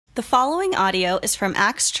The following audio is from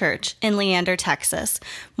Axe Church in Leander, Texas.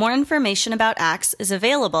 More information about Axe is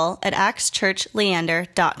available at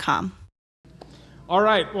axechurchleander.com. All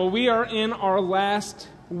right, well, we are in our last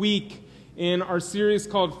week in our series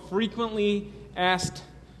called Frequently Asked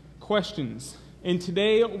Questions. And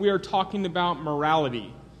today we are talking about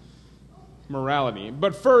morality.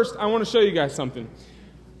 But first, I want to show you guys something.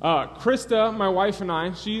 Krista, my wife, and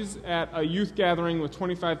I, she's at a youth gathering with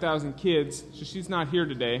 25,000 kids, so she's not here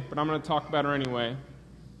today, but I'm going to talk about her anyway.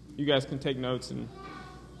 You guys can take notes and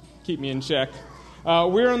keep me in check.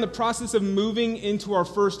 We're in the process of moving into our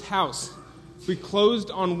first house. We closed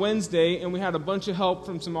on Wednesday, and we had a bunch of help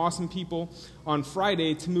from some awesome people on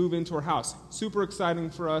Friday to move into our house. Super exciting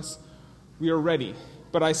for us. We are ready.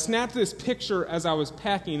 But I snapped this picture as I was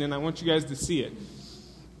packing, and I want you guys to see it.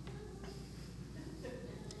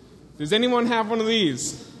 Does anyone have one of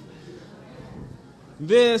these?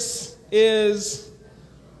 This is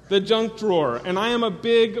the junk drawer, and I am a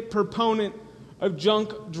big proponent of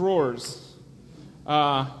junk drawers.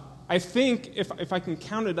 I think, if I can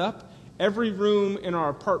count it up, every room in our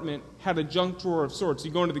apartment had a junk drawer of sorts. You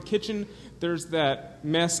go into the kitchen, there's that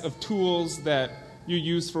mess of tools that you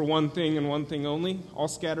use for one thing and one thing only, all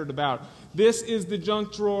scattered about. This is the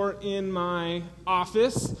junk drawer in my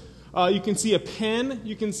office. You can see a pen,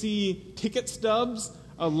 you can see ticket stubs,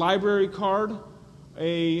 a library card,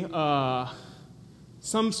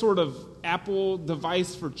 some sort of Apple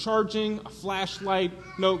device for charging, a flashlight,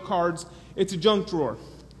 note cards. It's a junk drawer.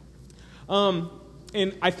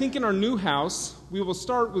 And I think in our new house, we will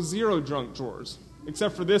start with 0 junk drawers,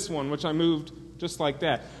 except for this one, which I moved just like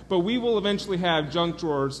that. But we will eventually have junk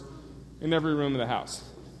drawers in every room of the house.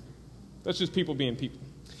 That's just people being people.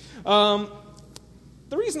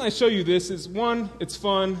 The reason I show you this is, one, it's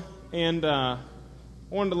fun, and I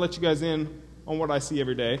wanted to let you guys in on what I see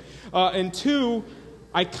every day. And two,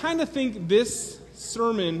 I kind of think this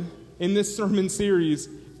sermon, in this sermon series,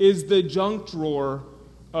 is the junk drawer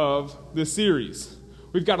of the series.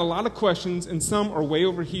 We've got a lot of questions, and some are way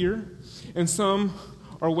over here, and some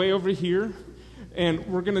are way over here, and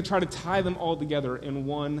we're going to try to tie them all together in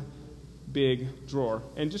one big drawer.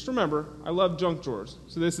 And just remember, I love junk drawers,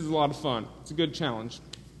 so this is a lot of fun. It's a good challenge.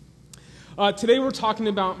 Today we're talking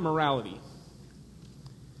about morality.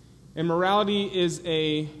 And morality is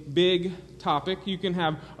a big topic. You can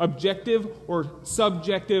have objective or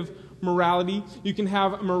subjective morality. You can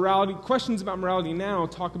have morality, questions about morality now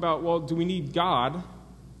talk about, well, do we need God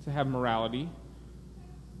to have morality?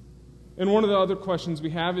 And one of the other questions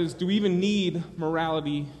we have is, do we even need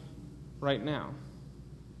morality right now?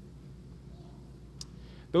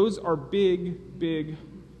 Those are big,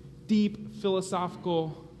 deep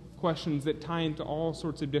philosophical questions that tie into all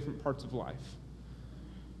sorts of different parts of life.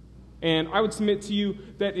 And I would submit to you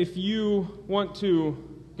that if you want to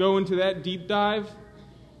go into that deep dive,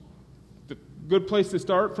 the good place to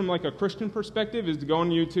start from like a Christian perspective is to go on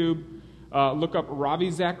YouTube, look up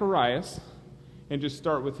Ravi Zacharias, and just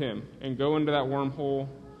start with him and go into that wormhole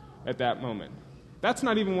at that moment. That's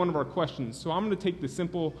not even one of our questions, so I'm going to take the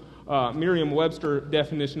simple Merriam-Webster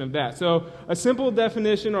definition of that. So a simple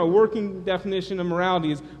definition or a working definition of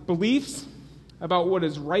morality is beliefs about what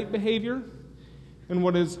is right behavior and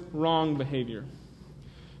what is wrong behavior.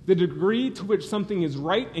 The degree to which something is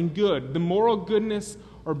right and good, the moral goodness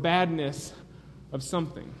or badness of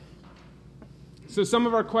something. So some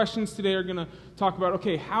of our questions today are going to talk about,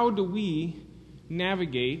 okay, how do we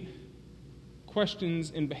navigate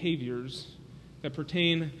questions and behaviors that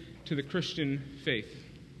pertain to the Christian faith?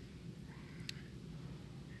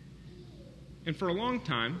 And for a long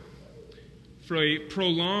time, for a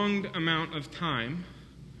prolonged amount of time,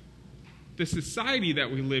 the society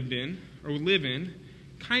that we live in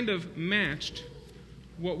kind of matched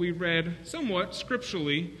what we read somewhat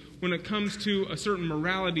scripturally when it comes to a certain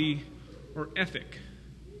morality or ethic.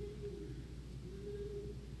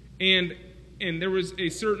 And there was a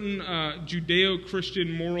certain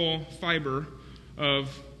Judeo-Christian moral fiber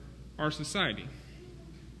of our society.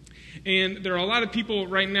 And there are a lot of people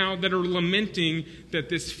right now that are lamenting that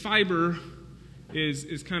this fiber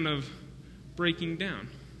is kind of breaking down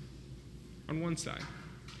on one side.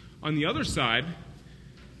 On the other side,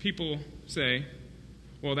 people say,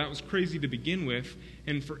 well, that was crazy to begin with,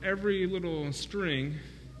 and for every little string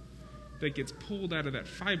that gets pulled out of that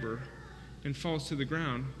fiber and falls to the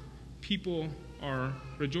ground, people are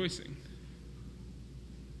rejoicing.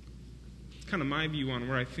 It's kind of my view on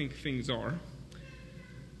where I think things are.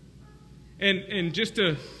 And just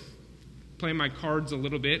to play my cards a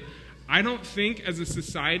little bit, I don't think as a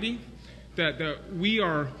society that we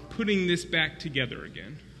are putting this back together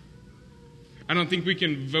again. I don't think we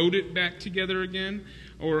can vote it back together again,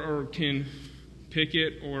 or can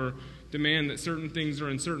picket or demand that certain things are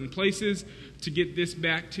in certain places to get this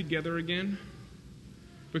back together again,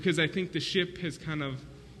 because I think the ship has kind of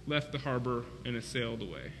left the harbor and has sailed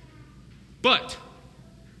away. But,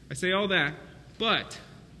 I say all that, but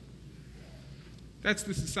that's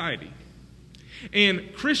the society.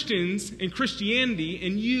 And Christians and Christianity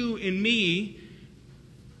and you and me,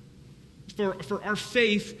 for our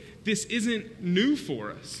faith, this isn't new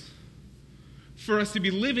for us. For us to be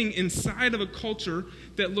living inside of a culture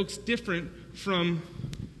that looks different from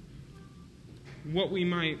what we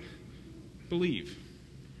might believe.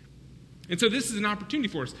 And so this is an opportunity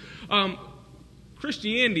for us.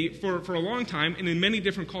 Christianity, for a long time, and in many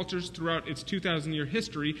different cultures throughout its 2,000-year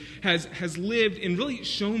history, has lived and really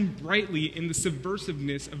shone brightly in the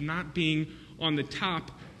subversiveness of not being on the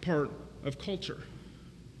top part of culture.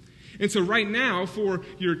 And so right now, for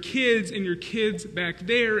your kids and your kids back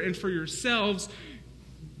there and for yourselves,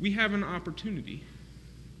 we have an opportunity.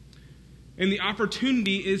 And the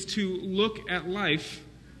opportunity is to look at life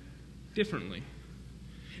differently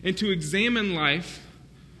and to examine life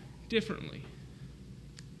differently.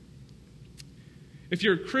 If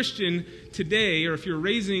you're a Christian today, or if you're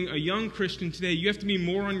raising a young Christian today, you have to be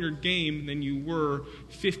more on your game than you were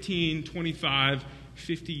 15, 25,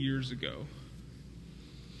 50 years ago.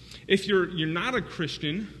 If you're not a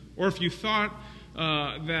Christian, or if you thought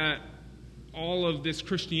that all of this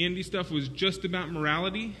Christianity stuff was just about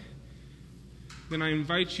morality, then I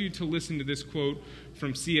invite you to listen to this quote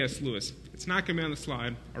from C.S. Lewis. It's not going to be on the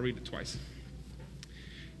slide. I'll read it twice.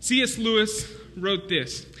 C.S. Lewis wrote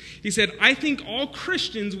this. He said, "I think all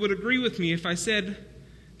Christians would agree with me if I said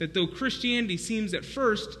that though Christianity seems at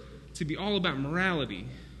first to be all about morality,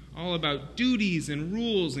 all about duties and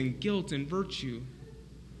rules and guilt and virtue,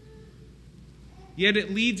 yet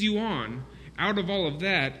it leads you on, out of all of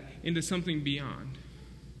that, into something beyond."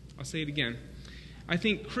 I'll say it again. I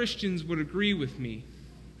think Christians would agree with me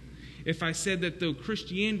if I said that though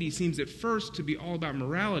Christianity seems at first to be all about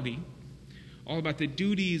morality, all about the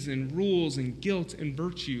duties and rules and guilt and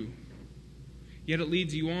virtue, yet it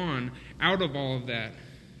leads you on, out of all of that,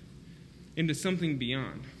 into something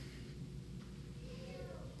beyond.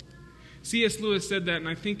 C.S. Lewis said that, and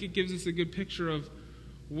I think it gives us a good picture of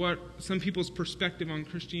what some people's perspective on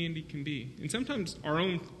Christianity can be. And sometimes our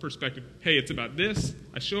own perspective, hey, it's about this,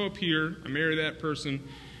 I show up here, I marry that person,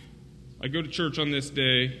 I go to church on this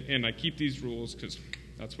day, and I keep these rules because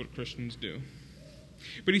that's what Christians do.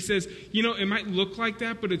 But he says, it might look like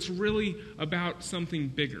that, but it's really about something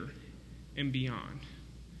bigger and beyond.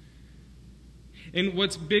 And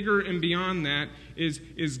what's bigger and beyond that is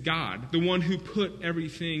God, the one who put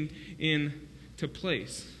everything into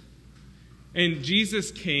place. And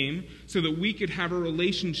Jesus came so that we could have a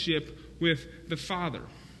relationship with the Father.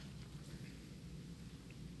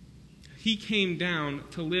 He came down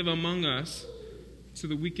to live among us so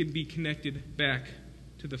that we could be connected back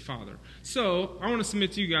to the Father. So, I want to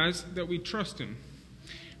submit to you guys that we trust Him.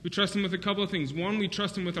 We trust Him with a couple of things. One, we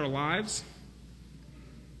trust Him with our lives,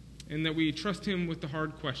 and that we trust Him with the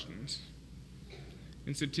hard questions.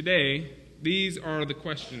 And so today, these are the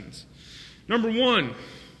questions. Number one,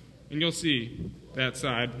 and you'll see that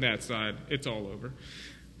side, it's all over.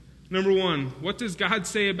 Number one, what does God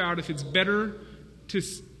say about if it's better to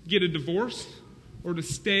get a divorce or to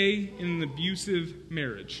stay in an abusive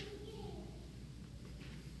marriage?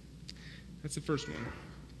 That's the first one.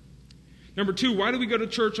 Number two, why do we go to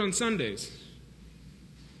church on Sundays?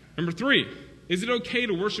 Number three, is it okay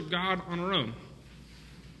to worship God on our own?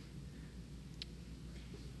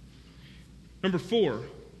 Number four,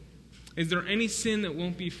 is there any sin that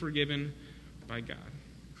won't be forgiven by God?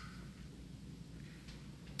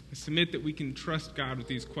 I submit that we can trust God with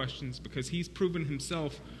these questions because He's proven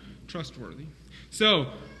Himself trustworthy. So,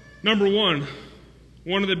 number one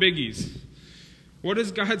of the biggies. What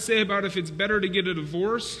does God say about if it's better to get a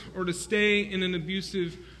divorce or to stay in an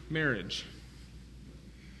abusive marriage?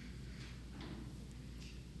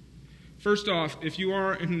 First off, if you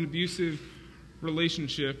are in an abusive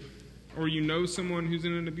relationship, or you know someone who's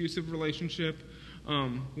in an abusive relationship,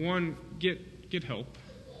 one, get help.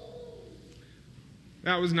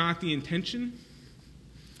 That was not the intention,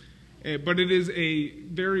 but it is a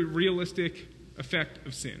very realistic effect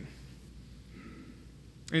of sin.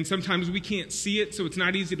 And sometimes we can't see it, so it's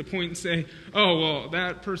not easy to point and say, oh, well,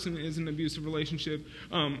 that person is in an abusive relationship.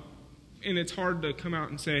 And it's hard to come out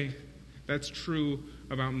and say, that's true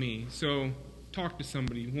about me. So talk to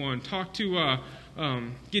somebody. One,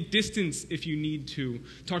 get distance if you need to.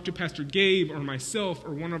 Talk to Pastor Gabe or myself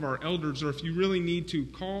or one of our elders, or if you really need to,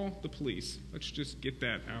 call the police. Let's just get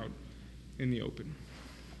that out in the open.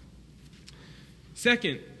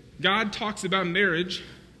 Second, God talks about marriage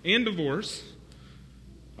and divorce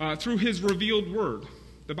through his revealed word,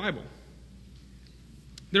 the Bible.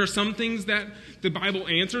 There are some things that the Bible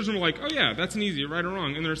answers, and we're like, oh yeah, that's an easy, right or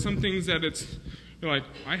wrong. And there are some things that you're like,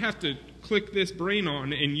 I have to click this brain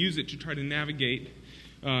on and use it to try to navigate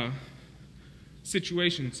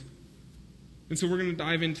situations. And so we're going to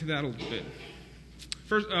dive into that a little bit.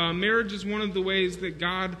 First, marriage is one of the ways that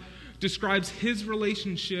God describes his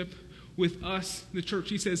relationship with us, the church.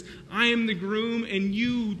 He says, I am the groom, and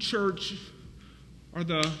you, church, are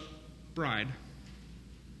the bride.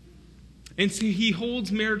 And so he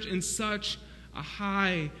holds marriage in such a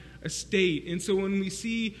high estate. And so when we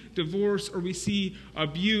see divorce or we see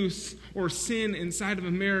abuse or sin inside of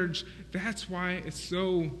a marriage, that's why it's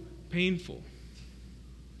so painful.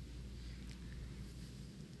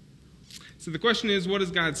 So the question is, what does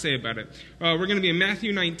God say about it? We're going to be in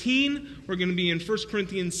Matthew 19. We're going to be in 1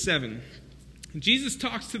 Corinthians 7. Jesus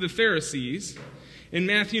talks to the Pharisees in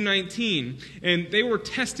Matthew 19, and they were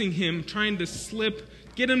testing him, trying to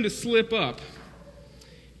get him to slip up.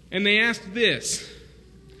 And they asked this,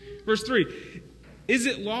 verse 3, is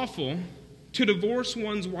it lawful to divorce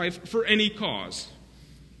one's wife for any cause?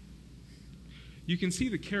 You can see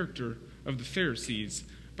the character of the Pharisees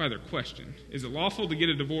by their question. Is it lawful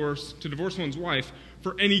to divorce one's wife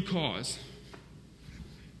for any cause?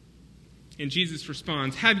 And Jesus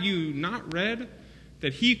responds, have you not read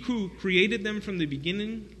that he who created them from the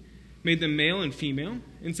beginning made them male and female,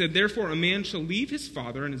 and said, therefore a man shall leave his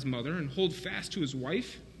father and his mother and hold fast to his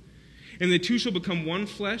wife, and the two shall become one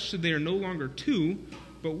flesh, so they are no longer two,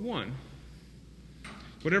 but one.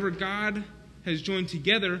 Whatever God has joined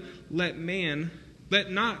together, let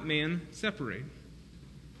not man separate.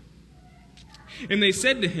 And they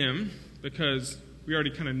said to him, because we already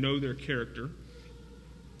kind of know their character,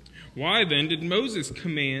 why then did Moses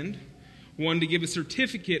command one to give a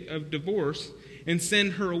certificate of divorce and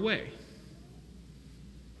send her away?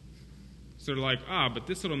 So they're like, but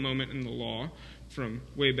this little moment in the law from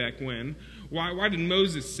way back when, why did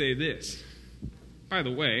Moses say this? By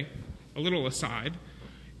the way, a little aside,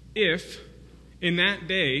 if in that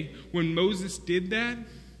day when Moses did that,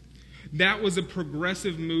 that was a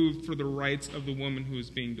progressive move for the rights of the woman who was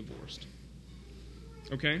being divorced.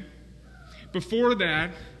 Okay? Before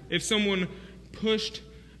that, if someone pushed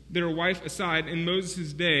their wife aside in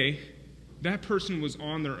Moses' day, that person was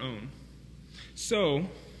on their own. So,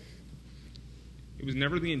 it was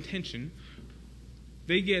never the intention.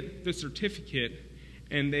 They get the certificate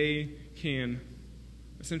and they can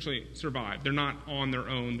essentially survive. They're not on their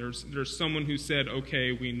own. There's someone who said,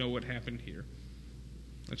 okay, we know what happened here.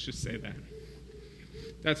 Let's just say that.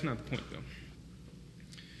 That's not the point, though.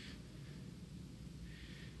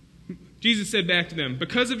 Jesus said back to them,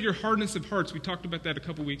 because of your hardness of hearts, we talked about that a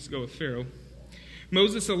couple weeks ago with Pharaoh,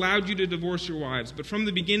 Moses allowed you to divorce your wives, but from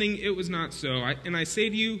the beginning it was not so. And I say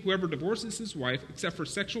to you, whoever divorces his wife, except for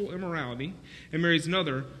sexual immorality, and marries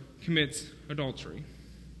another, commits adultery.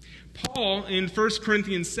 Paul, in 1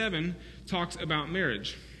 Corinthians 7, talks about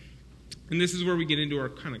marriage. And this is where we get into our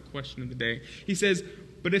kind of question of the day. He says,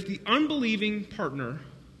 but if the unbelieving partner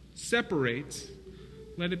separates,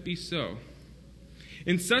 let it be so.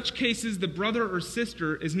 In such cases, the brother or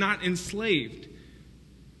sister is not enslaved.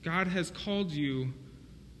 God has called you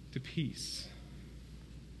to peace.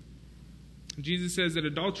 Jesus says that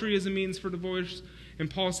adultery is a means for divorce, and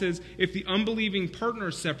Paul says if the unbelieving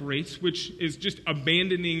partner separates, which is just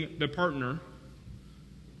abandoning the partner,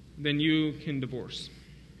 then you can divorce.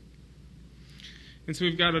 And so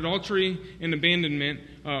we've got adultery and abandonment.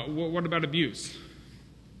 What about abuse?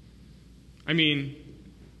 I mean,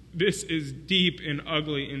 this is deep and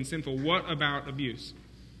ugly and sinful. What about abuse?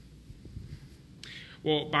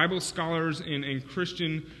 Well, Bible scholars and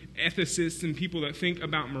Christian ethicists and people that think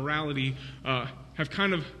about morality have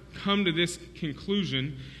kind of come to this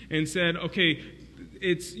conclusion and said, okay,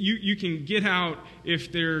 it's you can get out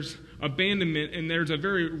if there's abandonment, and there's a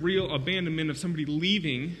very real abandonment of somebody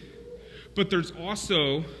leaving, but there's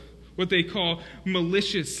also what they call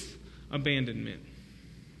malicious abandonment.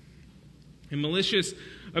 And malicious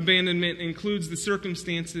abandonment includes the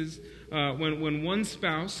circumstances when one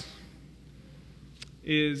spouse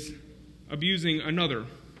is abusing another,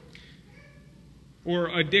 or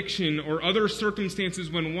addiction, or other circumstances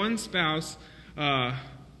when one spouse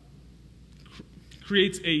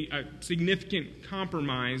creates a significant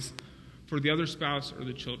compromise for the other spouse or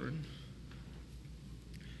the children.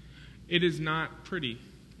 It is not pretty,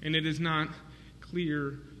 and it is not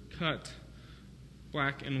clear-cut,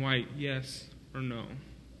 black and white, yes or no.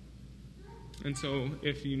 And so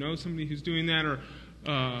if you know somebody who's doing that, or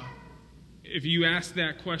if you ask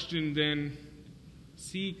that question, then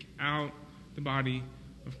seek out the body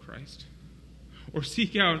of Christ. Or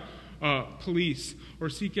seek out police, or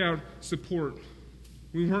seek out support.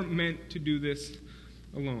 We weren't meant to do this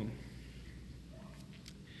alone.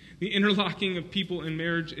 The interlocking of people in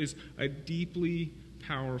marriage is a deeply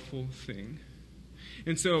powerful thing.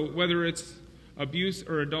 And so whether it's abuse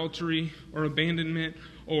or adultery or abandonment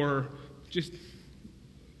or just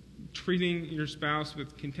treating your spouse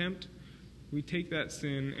with contempt, we take that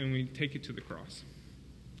sin and we take it to the cross.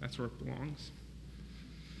 That's where it belongs.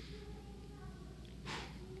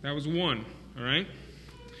 That was 1, all right?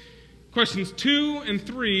 Questions 2 and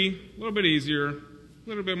 3, a little bit easier, a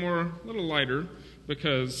little bit more, a little lighter,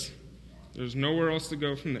 because there's nowhere else to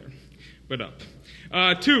go from there but up.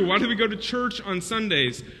 2, why do we go to church on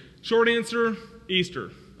Sundays? Short answer, Easter,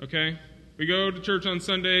 okay? We go to church on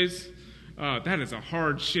Sundays. That is a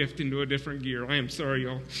hard shift into a different gear. I am sorry,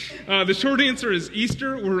 y'all. The short answer is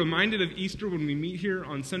Easter. We're reminded of Easter when we meet here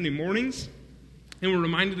on Sunday mornings. And we're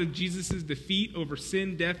reminded of Jesus' defeat over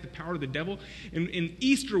sin, death, the power of the devil. And in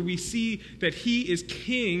Easter, we see that he is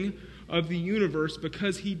king of the universe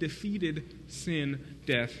because he defeated sin,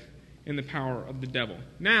 death, and the power of the devil.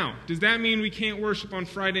 Now, does that mean we can't worship on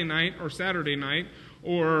Friday night or Saturday night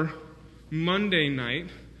or Monday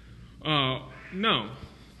night? No.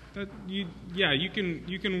 You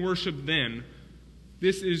can worship then.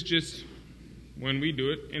 This is just when we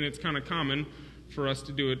do it, and it's kind of common for us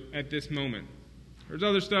to do it at this moment. There's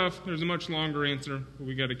other stuff. There's a much longer answer, but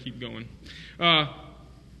we got to keep going. I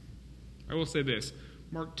will say this.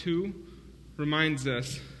 Mark 2 reminds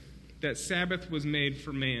us that Sabbath was made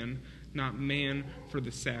for man, not man for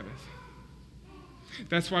the Sabbath.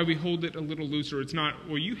 That's why we hold it a little looser. It's not,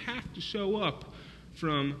 well, you have to show up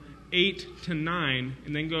from 8 to 9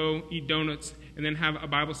 and then go eat donuts and then have a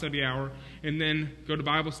Bible study hour and then go to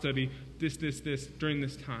Bible study this during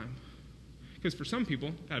this time. Because for some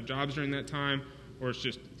people, have jobs during that time, or it's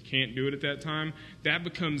just can't do it at that time, that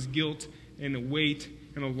becomes guilt and a weight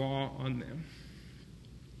and a law on them.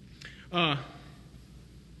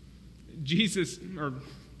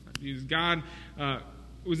 God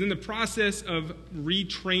was in the process of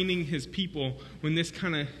retraining his people when this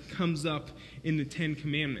kind of comes up in the 10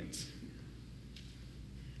 Commandments.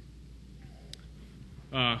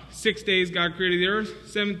 6 days God created the earth,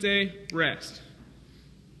 7th day, rest.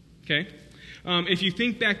 Okay? If you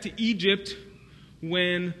think back to Egypt,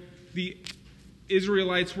 when the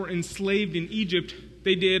Israelites were enslaved in Egypt,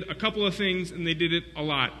 they did a couple of things, and they did it a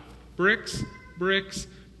lot. Bricks, bricks,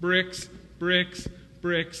 bricks, bricks,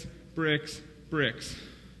 bricks, bricks, bricks.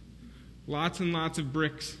 Lots and lots of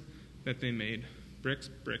bricks that they made. Bricks,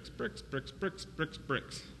 bricks, bricks, bricks, bricks, bricks,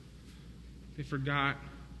 bricks. They forgot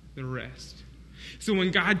the rest. So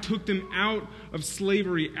when God took them out of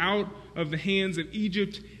slavery, out of the hands of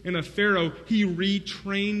Egypt and of Pharaoh, he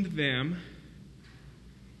retrained them,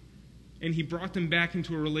 and he brought them back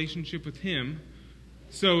into a relationship with him.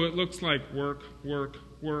 So it looks like work, work,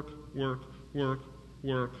 work, work, work,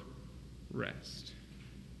 work, rest.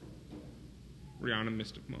 Rihanna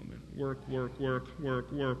missed a moment. Work, work, work,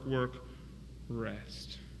 work, work, work,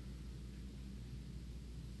 rest.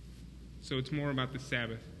 So it's more about the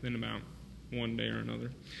Sabbath than about one day or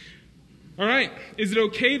another. All right. Is it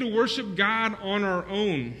okay to worship God on our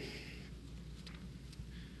own?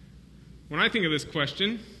 When I think of this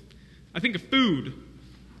question, I think of food.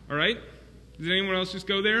 All right? Does anyone else just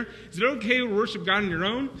go there? Is it okay to worship God on your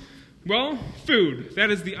own? Well, food. That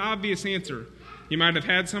is the obvious answer. You might have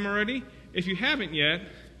had some already. If you haven't yet,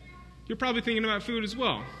 you're probably thinking about food as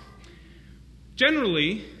well.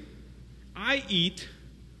 Generally, I eat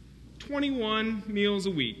 21 meals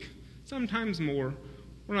a week, sometimes more.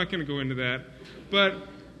 We're not going to go into that. But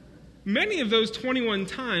many of those 21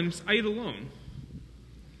 times, I eat alone.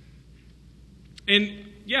 And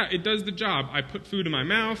yeah, it does the job. I put food in my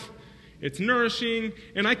mouth, it's nourishing,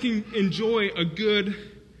 and I can enjoy a good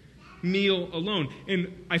meal alone.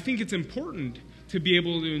 And I think it's important to be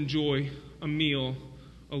able to enjoy a meal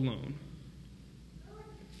alone.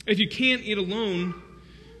 If you can't eat alone,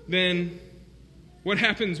 then what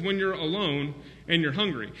happens when you're alone and you're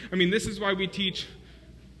hungry? I mean, this is why we teach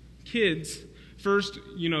kids. First,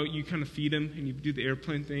 you kind of feed them, and you do the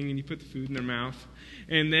airplane thing, and you put the food in their mouth.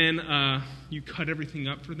 And then you cut everything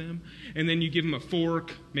up for them. And then you give them a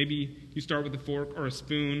fork. Maybe you start with a fork or a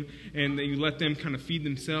spoon, and then you let them kind of feed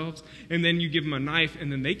themselves. And then you give them a knife,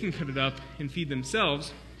 and then they can cut it up and feed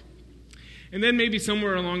themselves. And then maybe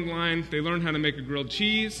somewhere along the line, they learn how to make a grilled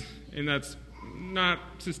cheese, and that's not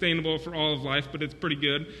sustainable for all of life, but it's pretty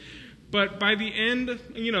good. But by the end,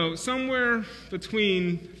 somewhere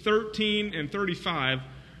between 13 and 35,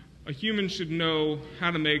 a human should know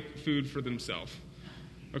how to make food for themselves.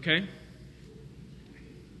 okay?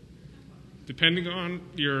 Depending on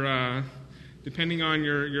your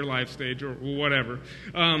life stage or whatever.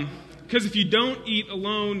 Because if you don't eat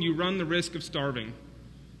alone, you run the risk of starving.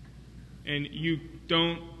 And you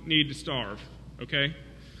don't need to starve, okay?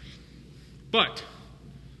 But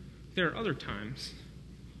there are other times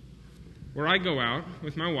where I go out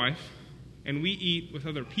with my wife and we eat with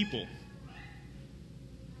other people.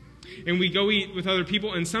 And we go eat with other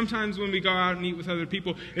people, and sometimes when we go out and eat with other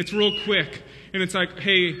people, it's real quick. And it's like,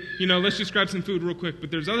 hey, let's just grab some food real quick. But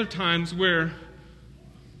there's other times where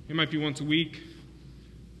it might be once a week,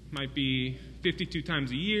 might be 52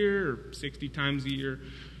 times a year or 60 times a year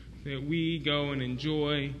that we go and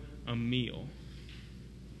enjoy a meal.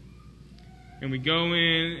 And we go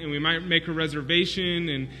in, and we might make a reservation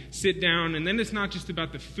and sit down, and then it's not just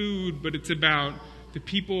about the food, but it's about the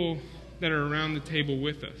people that are around the table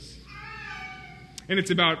with us. And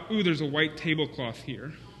it's about, there's a white tablecloth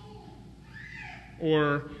here.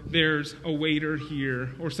 Or there's a waiter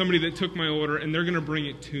here, or somebody that took my order, and they're going to bring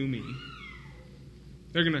it to me.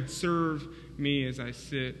 They're going to serve me as I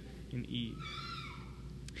sit and eat.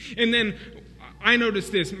 And then I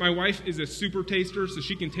noticed this. My wife is a super taster, so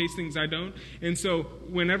she can taste things I don't. And so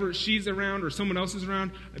whenever she's around or someone else is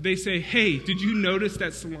around, they say, hey, did you notice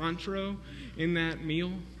that cilantro in that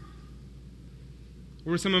meal?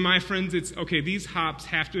 Or some of my friends, it's, okay, these hops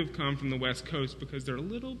have to have come from the West Coast because they're a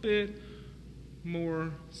little bit more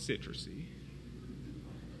citrusy.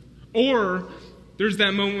 Or there's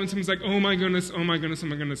that moment when someone's like, oh my goodness,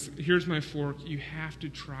 here's my fork. You have to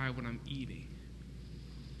try what I'm eating.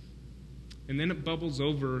 And then it bubbles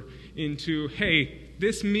over into, hey,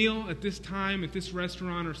 this meal at this time, at this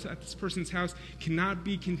restaurant, or at this person's house cannot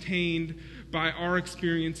be contained by our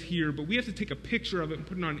experience here, but we have to take a picture of it and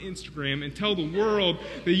put it on Instagram and tell the world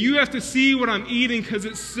that you have to see what I'm eating because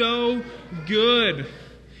it's so good.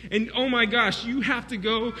 And oh my gosh, you have to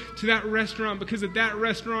go to that restaurant because at that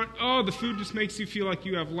restaurant, the food just makes you feel like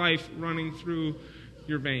you have life running through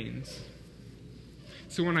your veins.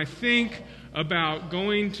 So when I think about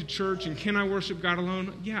going to church and can I worship God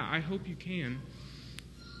alone? Yeah, I hope you can.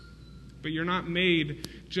 But you're not made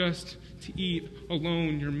just to eat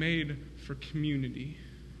alone. You're made for community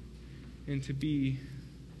and to be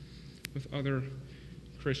with other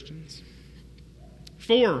Christians.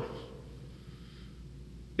 4,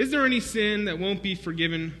 is there any sin that won't be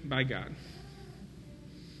forgiven by God?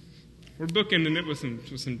 We're bookending it with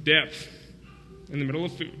some depth in the middle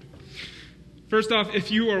of food. First off,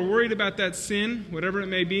 if you are worried about that sin, whatever it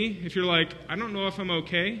may be, if you're like, I don't know if I'm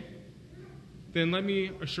okay, then let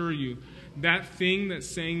me assure you, that thing that's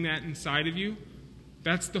saying that inside of you,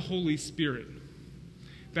 that's the Holy Spirit.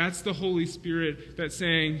 That's the Holy Spirit that's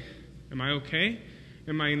saying, am I okay?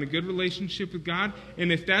 Am I in a good relationship with God? And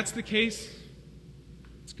if that's the case,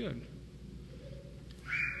 it's good.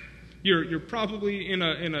 You're probably in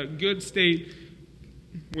a good state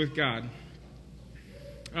with God.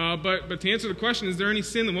 But to answer the question, is there any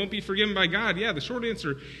sin that won't be forgiven by God? Yeah, the short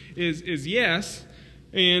answer is yes.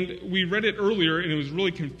 And we read it earlier, and it was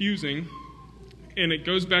really confusing. And it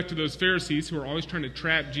goes back to those Pharisees who are always trying to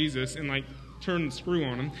trap Jesus and turn the screw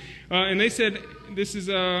on him. And they said, this is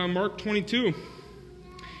Mark 22.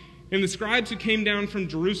 And the scribes who came down from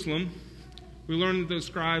Jerusalem, we learned that those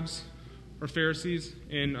scribes are Pharisees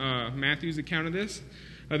in Matthew's account of this.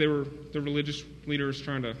 They were the religious leaders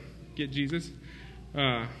trying to get Jesus.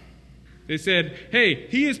 They said, hey,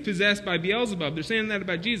 he is possessed by Beelzebub. They're saying that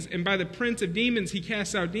about Jesus. And by the prince of demons, he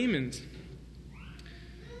casts out demons.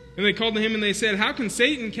 And they called to him and they said, how can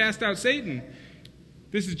Satan cast out Satan?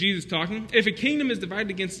 This is Jesus talking. If a kingdom is divided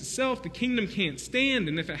against itself, the kingdom can't stand.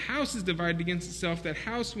 And if a house is divided against itself, that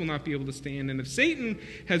house will not be able to stand. And if Satan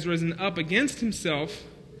has risen up against himself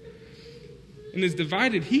and is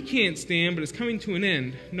divided, he can't stand, but is coming to an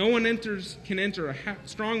end. No one can enter a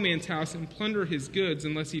strong man's house and plunder his goods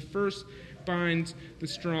unless he first binds the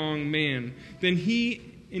strong man. Then he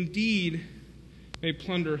indeed may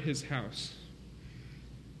plunder his house.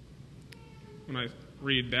 When I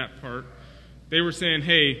read that part, they were saying,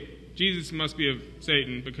 hey, Jesus must be of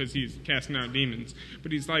Satan because he's casting out demons.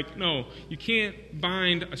 But he's like, no, you can't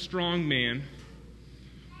bind a strong man,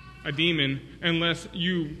 a demon, unless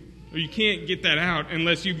you can't get that out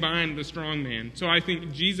unless you bind the strong man. So I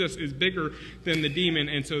think Jesus is bigger than the demon,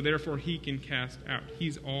 and so therefore he can cast out.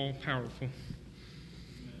 He's all powerful.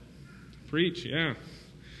 Preach, yeah.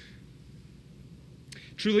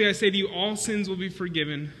 Truly I say to you, all sins will be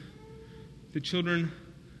forgiven the children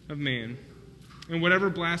of man, and whatever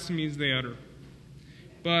blasphemies they utter.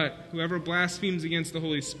 But whoever blasphemes against the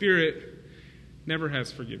Holy Spirit never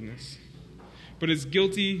has forgiveness, but is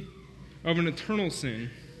guilty of an eternal sin.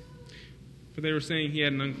 for they were saying he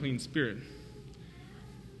had an unclean spirit.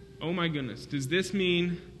 Oh my goodness, does this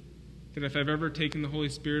mean that if I've ever taken the Holy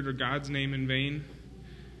Spirit or God's name in vain,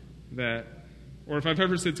 or if I've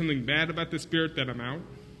ever said something bad about the Spirit, that I'm out?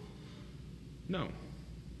 No.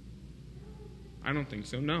 I don't think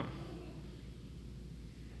so, no.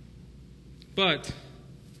 But,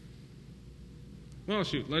 well,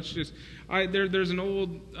 shoot, let's just, there's an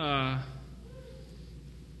old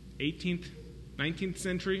 18th, 19th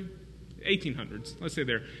century, 1800s, let's say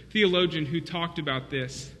there, theologian who talked about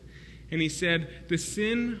this, and he said, the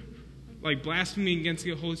sin, like blasphemy against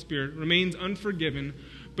the Holy Spirit, remains unforgiven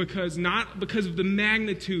not because of the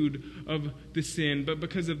magnitude of the sin, but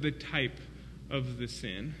because of the type of the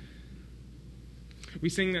sin. We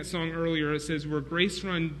sang that song earlier. It says, where grace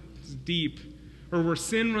runs deep, or where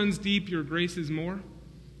sin runs deep, your grace is more.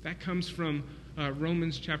 That comes from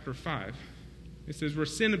Romans chapter 5. It says, where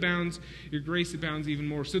sin abounds, your grace abounds even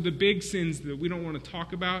more. So the big sins that we don't want to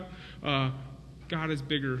talk about, God is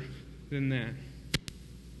bigger than that.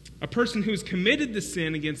 A person who's committed the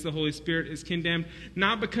sin against the Holy Spirit is condemned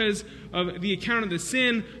not because of the account of the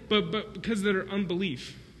sin, but because of their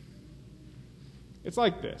unbelief. It's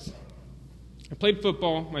like this. I played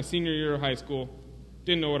football my senior year of high school.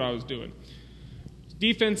 Didn't know what I was doing.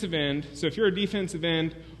 Defensive end. So if you're a defensive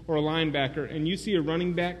end or a linebacker and you see a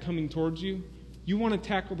running back coming towards you, you want to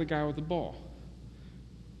tackle the guy with the ball.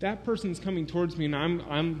 That person's coming towards me and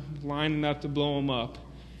I'm lining up to blow him up.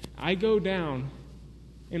 I go down,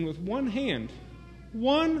 and with one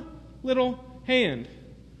little hand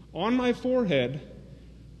on my forehead,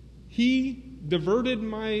 he diverted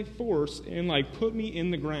my force and put me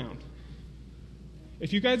in the ground.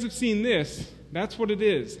 If you guys have seen this, that's what it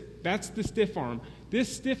is. That's the stiff arm.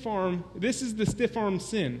 This is the stiff arm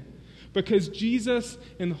sin. Because Jesus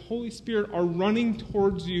and the Holy Spirit are running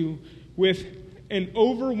towards you with an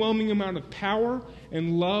overwhelming amount of power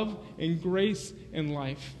and love and grace and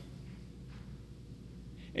life.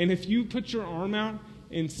 And if you put your arm out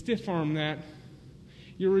and stiff arm that,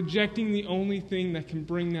 you're rejecting the only thing that can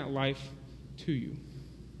bring that life to you.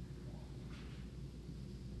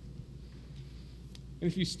 And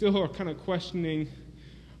if you still are kind of questioning,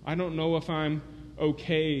 I don't know if I'm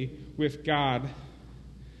okay with God,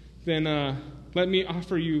 then let me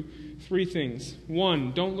offer you 3 things.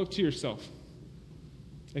 1, don't look to yourself.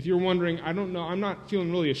 If you're wondering, I don't know, I'm not feeling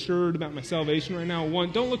really assured about my salvation right now.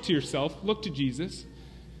 1, don't look to yourself. Look to Jesus.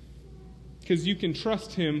 Because you can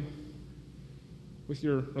trust him with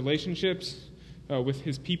your relationships, with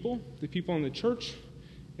his people, the people in the church,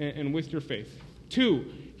 and with your faith. 2,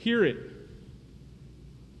 hear it.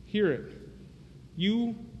 Hear it.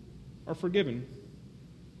 You are forgiven.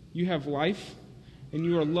 You have life, and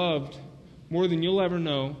you are loved more than you'll ever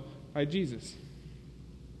know by Jesus.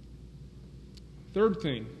 3rd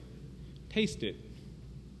thing, taste it.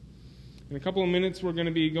 In a couple of minutes, we're going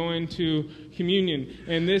to be going to communion.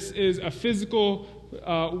 And this is a physical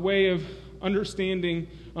way of understanding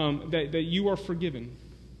that you are forgiven.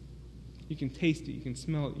 You can taste it, you can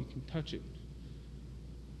smell it, you can touch it.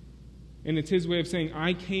 And it's his way of saying,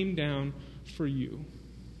 I came down for you.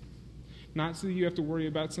 Not so that you have to worry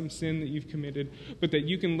about some sin that you've committed, but that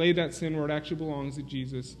you can lay that sin where it actually belongs to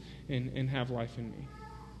Jesus and have life in me.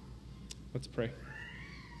 Let's pray.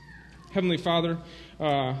 Heavenly Father,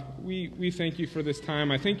 we thank you for this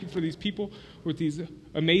time. I thank you for these people with these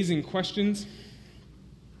amazing questions.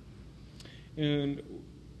 And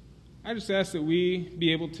I just ask that we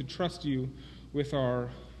be able to trust you with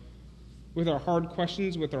our hard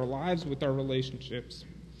questions, with our lives, with our relationships.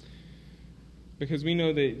 Because we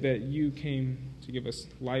know that you came to give us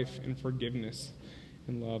life and forgiveness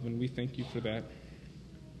and love, and we thank you for that.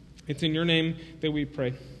 It's in your name that we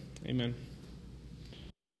pray. Amen.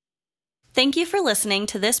 Thank you for listening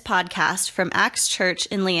to this podcast from Axe Church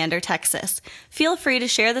in Leander, Texas. Feel free to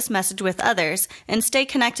share this message with others and stay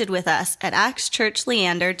connected with us at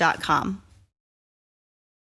axchurchleander.com.